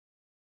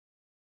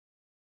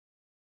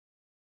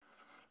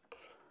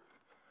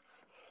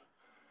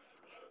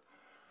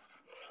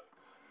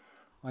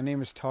My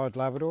name is Todd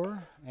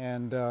Labrador,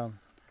 and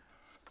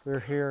we're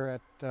here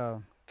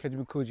at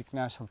Kejimkujik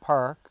National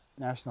Park,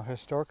 National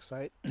Historic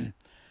Site.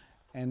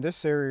 And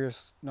this area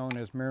is known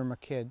as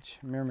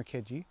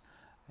Mirrmackedgie,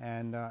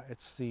 and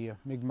it's the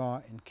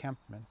Mi'kmaq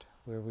encampment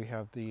where we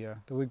have the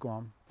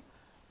wigwam.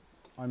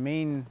 My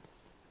main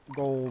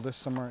goal this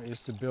summer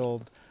is to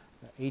build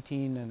an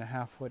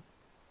 18.5-foot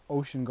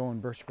ocean-going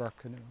birch bark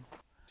canoe.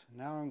 So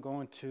now I'm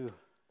going to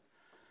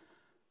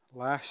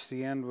lash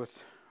the end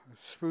with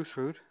spruce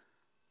root.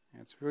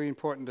 It's really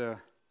important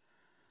to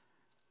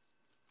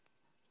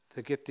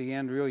get the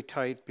end really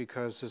tight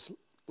because there's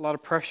a lot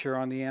of pressure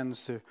on the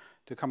ends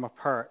to come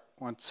apart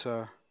once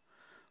the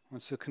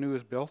canoe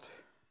is built.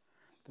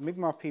 The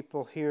Mi'kmaq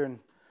people here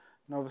in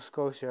Nova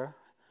Scotia,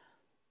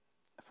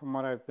 from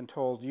what I've been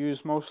told,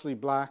 use mostly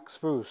black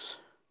spruce,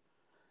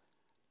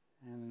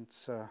 and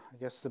it's I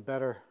guess the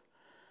better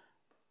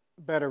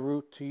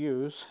root to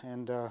use.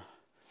 And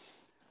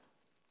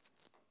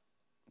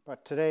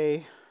but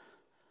today,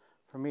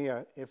 for me,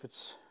 if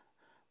it's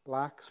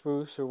black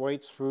spruce or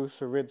white spruce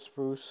or red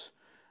spruce,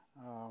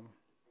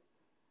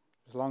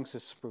 as long as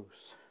it's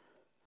spruce.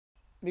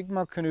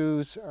 Mi'kmaq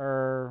canoes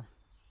are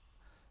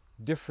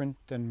different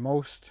than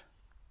most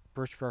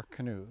birch bark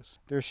canoes.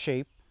 Their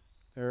shape,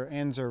 their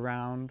ends are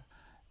round,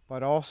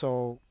 but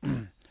also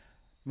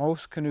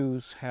most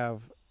canoes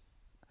have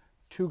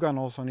two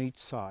gunnels on each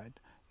side.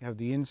 You have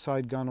the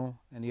inside gunnel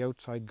and the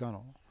outside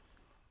gunnel.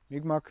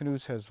 Mi'kmaq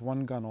canoes has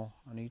one gunnel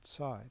on each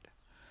side.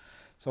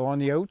 So on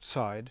the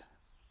outside,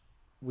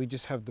 we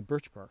just have the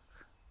birch bark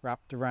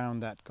wrapped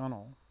around that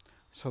gunnel.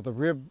 So the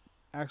rib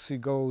actually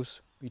goes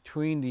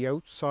between the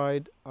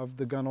outside of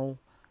the gunnel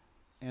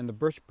and the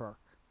birch bark.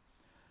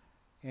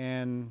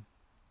 And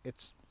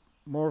it's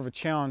more of a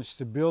challenge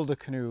to build a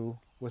canoe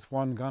with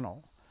one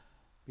gunnel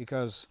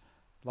because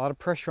a lot of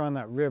pressure on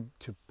that rib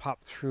to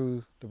pop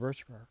through the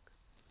birch bark.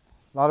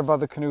 A lot of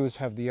other canoes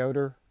have the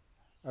outer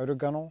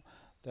gunnel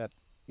that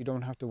you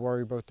don't have to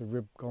worry about the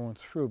rib going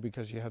through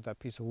because you have that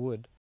piece of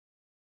wood.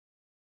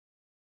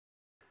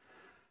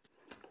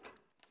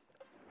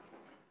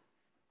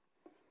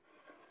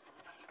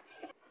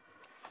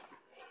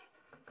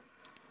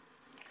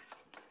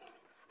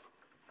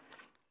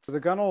 The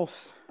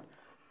gunnels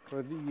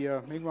for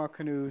the Mi'kmaq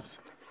canoes,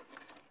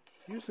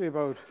 usually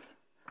about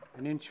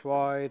an inch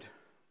wide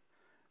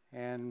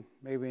and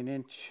maybe an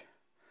inch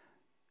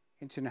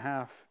and a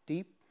half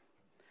deep,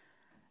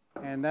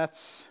 and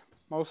that's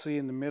mostly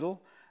in the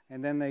middle,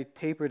 and then they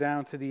taper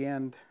down to the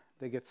end.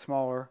 They get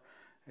smaller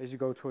as you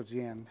go towards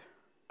the end.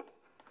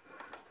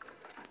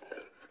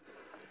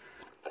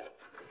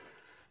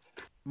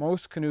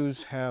 Most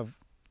canoes have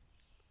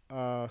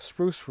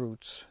spruce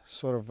roots,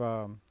 sort of.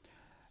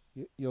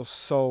 You'll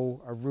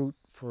sow a root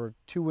for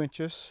 2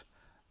 inches,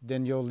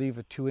 then you'll leave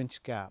a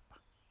 2-inch gap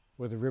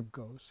where the rib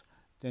goes.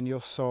 Then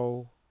you'll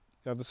sow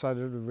the other side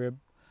of the rib,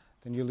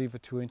 then you leave a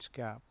 2-inch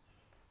gap.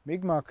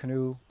 Mi'kmaq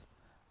canoe,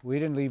 we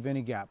didn't leave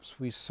any gaps.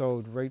 We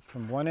sowed right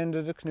from one end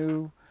of the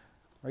canoe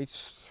right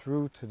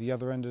through to the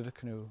other end of the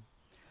canoe.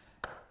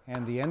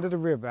 And the end of the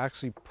rib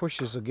actually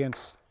pushes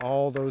against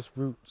all those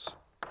roots.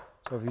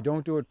 So if you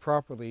don't do it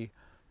properly,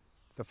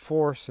 the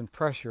force and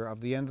pressure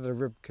of the end of the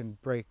rib can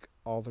break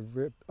all the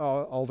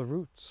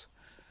roots.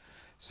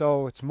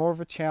 So it's more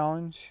of a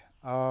challenge.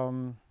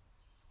 It's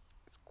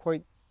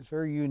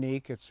very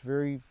unique. It's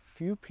very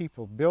few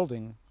people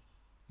building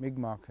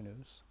Mi'kmaq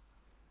canoes.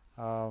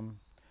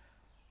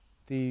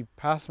 The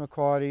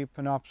Passamaquoddy,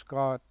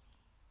 Penobscot,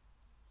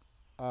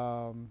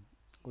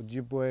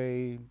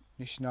 Ojibwe,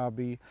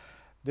 Anishinaabe,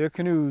 their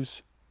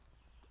canoes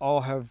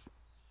all have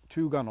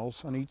two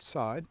gunnels on each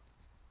side.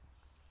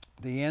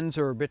 The ends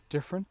are a bit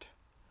different,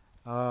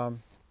 but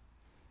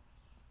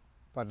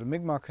the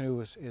Mi'kmaq canoe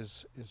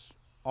is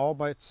all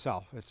by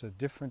itself.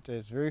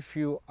 There's very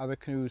few other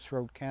canoes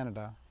throughout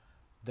Canada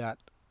that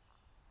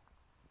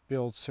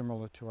build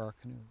similar to our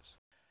canoes.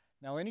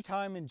 Now,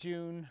 anytime in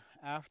June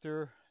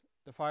after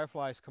the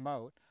fireflies come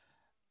out,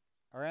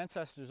 our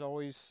ancestors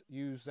always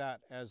use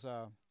that as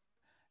I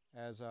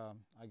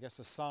guess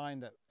a sign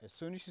that as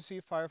soon as you see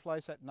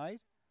fireflies at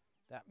night,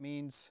 that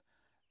means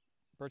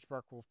birch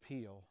bark will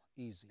peel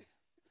easy.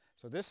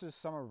 So this is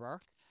summer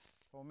bark.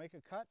 So we'll make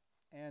a cut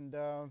and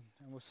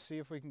we'll see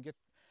if we can get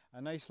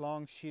a nice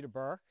long sheet of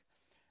bark.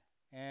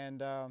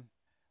 And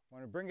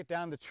when I bring it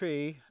down the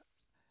tree,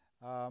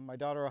 my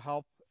daughter will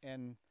help,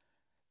 and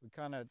we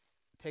kind of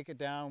take it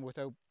down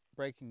without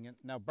breaking it.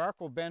 Now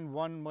bark will bend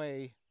one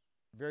way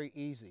very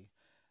easy,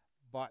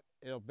 but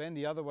it'll bend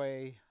the other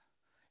way.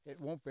 It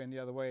won't bend the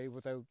other way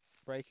without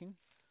breaking.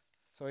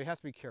 So you have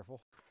to be careful.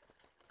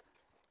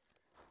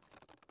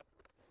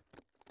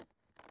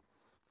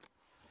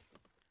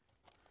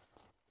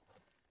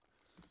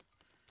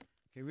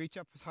 Okay, reach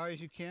up as high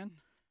as you can.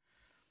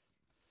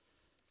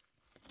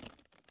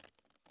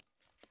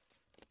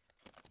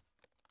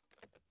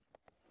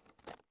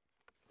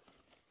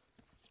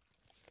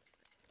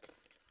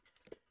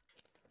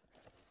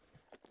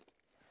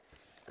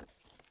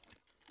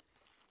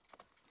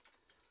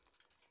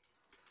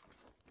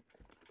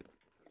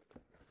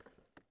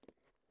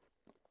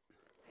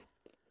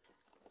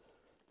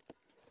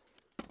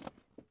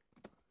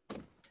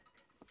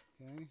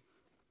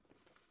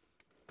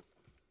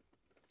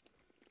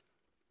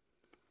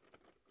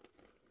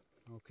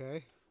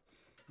 Okay,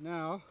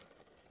 now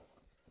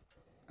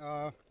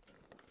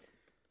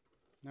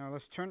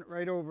let's turn it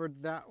right over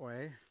that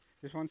way.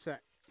 Just one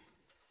sec.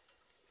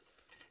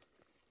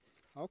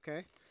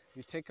 Okay,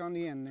 you take on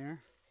the end there.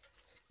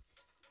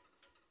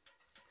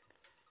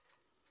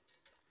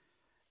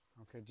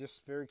 Okay,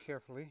 just very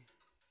carefully.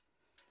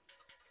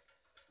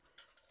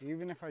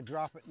 Even if I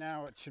drop it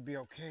now, it should be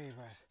okay,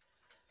 but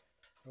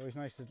it's always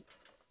nice to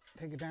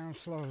take it down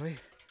slowly.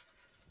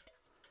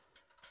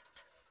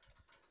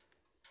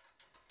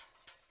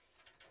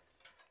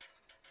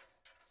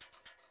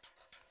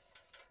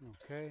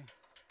 Okay.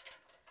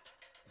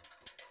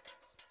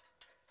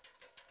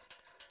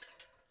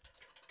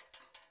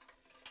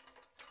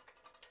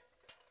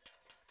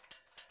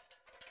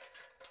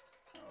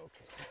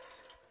 Okay.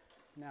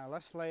 Now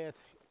let's lay it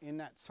in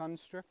that sun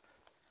strip.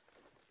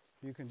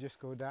 You can just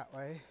go that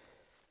way.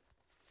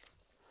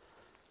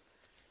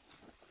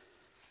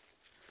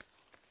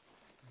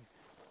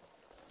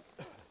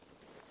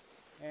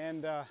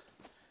 And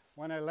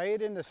when I lay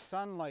it in the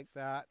sun like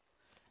that,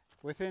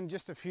 within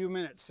just a few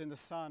minutes in the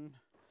sun,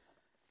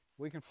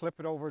 we can flip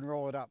it over and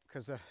roll it up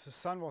because the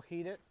sun will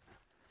heat it.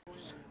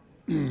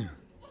 Like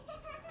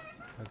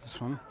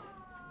this one.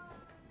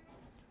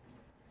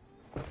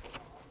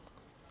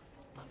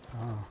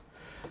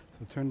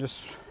 So turn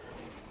this.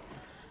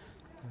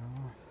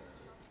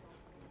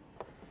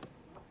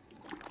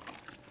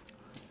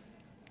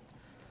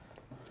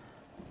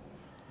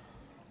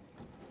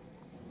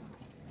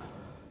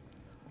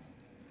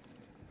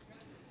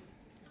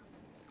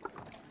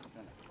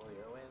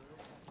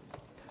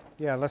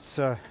 Yeah, let's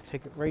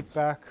take it right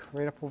back,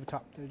 right up over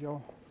top there,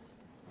 Joe.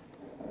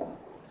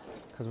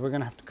 Because we're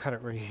going to have to cut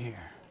it right here.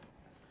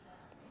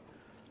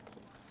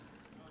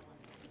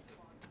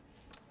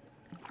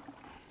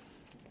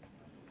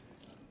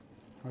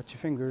 Watch your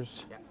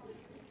fingers.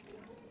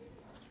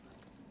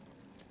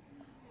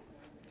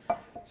 Yeah.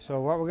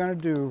 So what we're going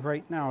to do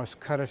right now is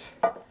cut it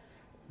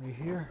right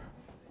here.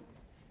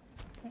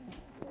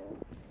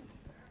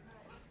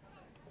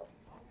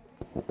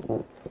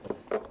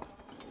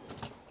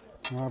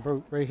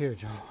 About right here,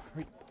 Joe.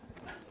 Right.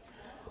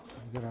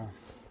 I'm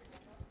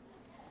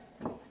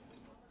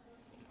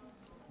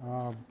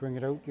gonna bring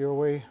it out your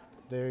way.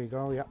 There you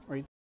go. Yep,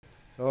 right.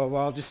 So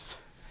I'll just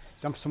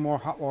dump some more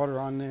hot water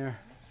on there,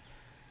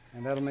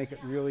 and that'll make it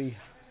really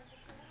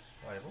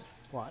pliable.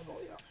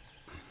 Yeah.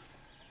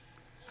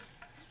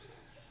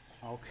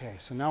 Okay.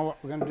 So now what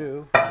we're gonna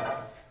do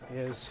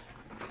is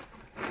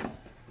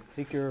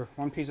take your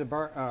one piece of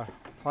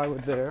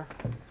plywood there,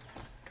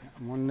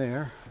 and one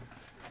there.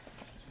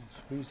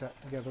 Squeeze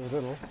that together a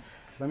little.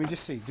 Let me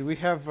just see. Do we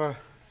have?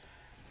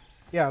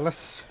 Yeah.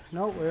 Let's.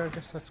 No. I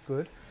guess that's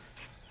good.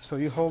 So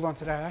you hold on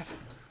to that.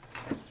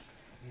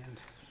 And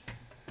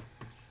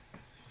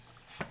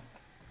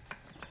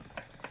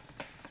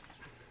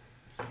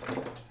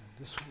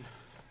this one.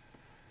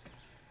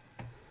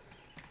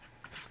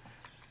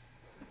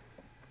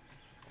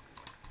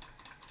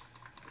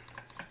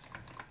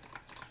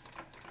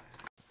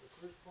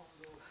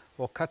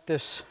 We'll cut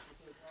this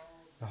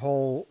the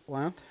whole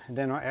length, and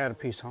then I'll add a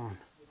piece on.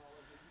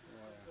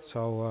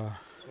 So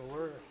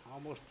we're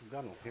almost to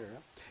Gunnel here, yeah?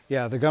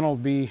 Yeah, the gun will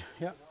be,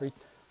 yeah, right.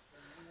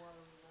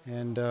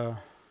 And so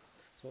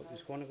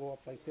it's going to go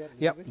up like that?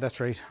 Yep, that's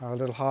right. A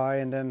little high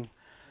and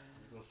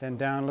then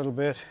down a little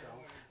bit.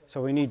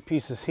 So we need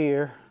pieces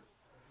here.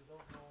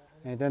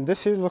 And then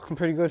this is looking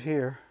pretty good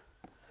here.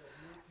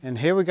 And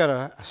here we got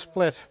a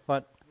split,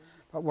 but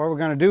what we're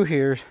going to do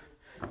here,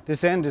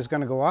 this end is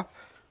going to go up.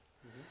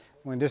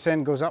 When this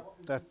end goes up,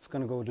 that's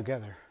going to go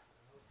together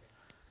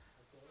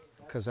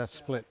because that's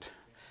split.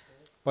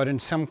 But in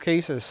some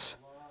cases,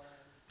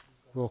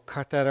 we'll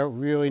cut that out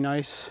really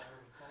nice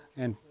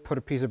and put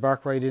a piece of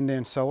bark right in there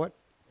and sew it.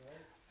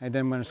 And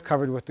then when it's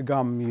covered with the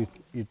gum,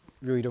 you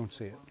really don't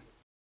see it.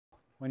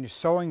 When you're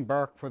sewing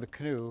bark for the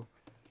canoe,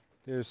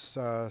 there's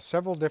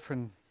several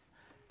different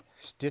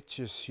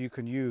stitches you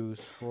can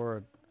use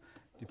for,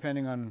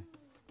 depending on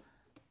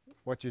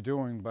what you're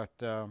doing.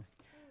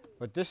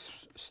 But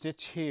this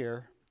stitch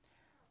here,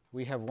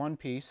 we have one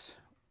piece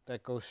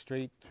that goes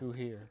straight through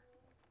here.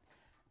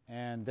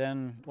 And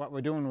then what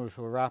we're doing is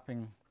we're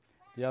wrapping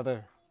the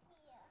other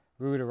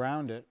root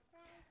around it.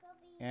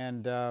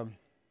 And the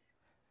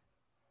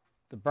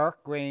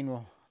bark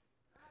grain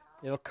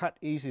it'll cut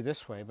easy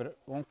this way, but it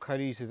won't cut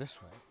easy this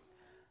way.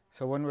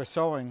 So when we're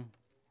sewing,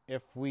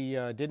 if we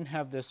didn't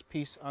have this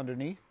piece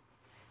underneath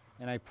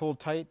and I pulled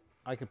tight,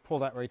 I could pull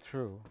that right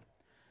through.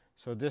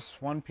 So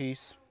this one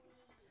piece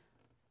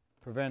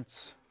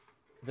prevents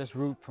this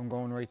root from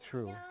going right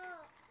through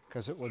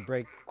because it would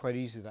break quite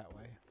easy that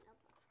way.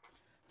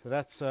 So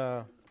that's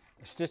a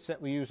stitch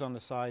that we use on the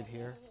side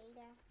here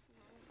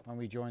when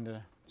we join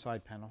the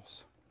side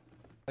panels.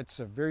 It's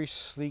a very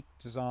sleek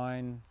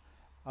design.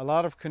 A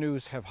lot of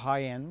canoes have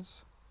high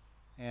ends,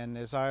 and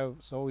as I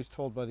was always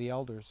told by the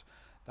elders,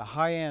 the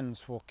high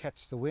ends will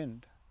catch the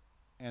wind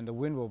and the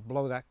wind will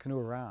blow that canoe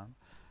around.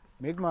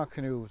 Mi'kmaq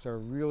canoes are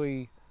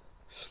really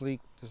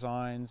sleek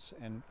designs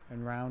and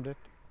rounded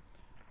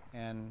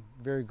and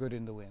very good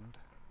in the wind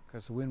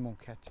because the wind won't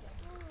catch it.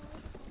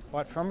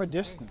 But from a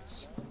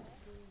distance,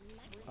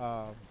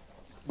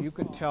 you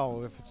could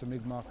tell if it's a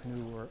Mi'kmaq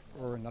canoe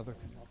or another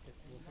canoe.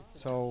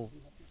 So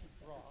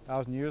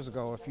 1,000 years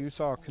ago, if you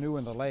saw a canoe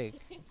in the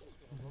lake,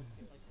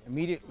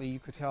 immediately you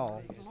could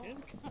tell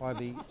by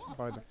the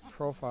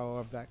profile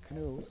of that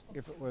canoe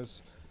if it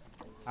was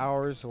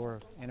ours or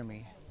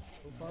enemy.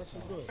 So far, so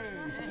good.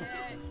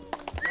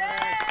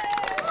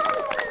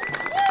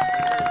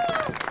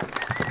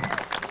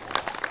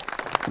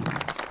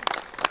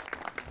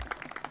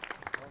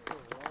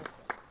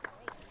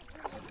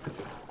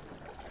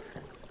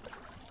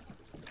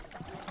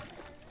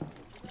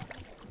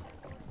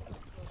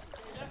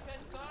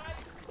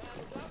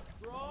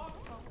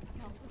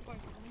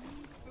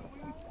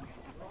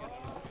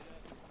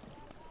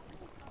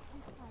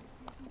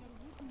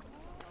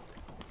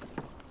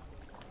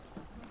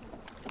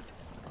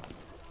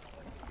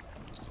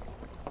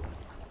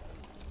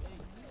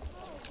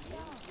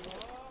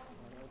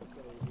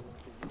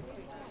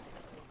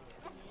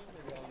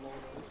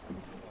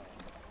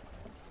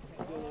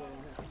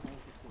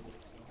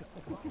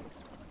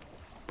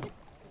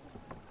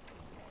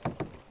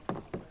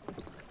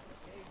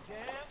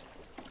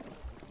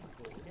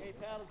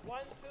 Paddles 1,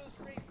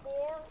 2, 3,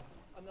 4.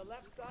 On the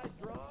left side,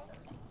 draw.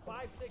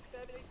 5, 6,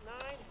 7, 8, 9.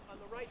 On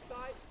the right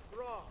side,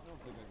 draw. I don't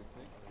think I can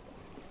take that.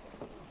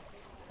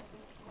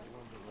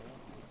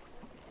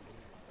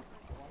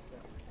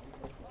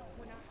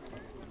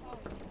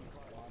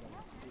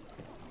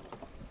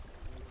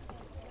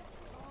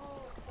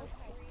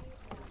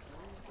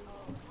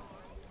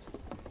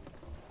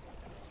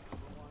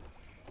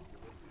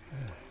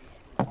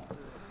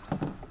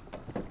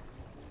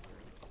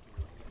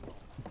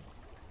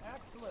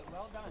 Excellent,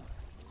 well done.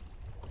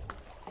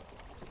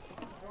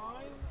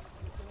 Drawing,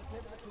 it's going to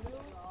tip the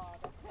canoe.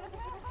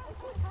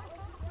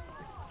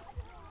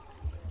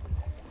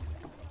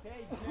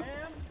 Okay,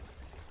 jam.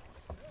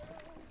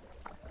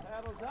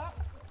 Paddles up.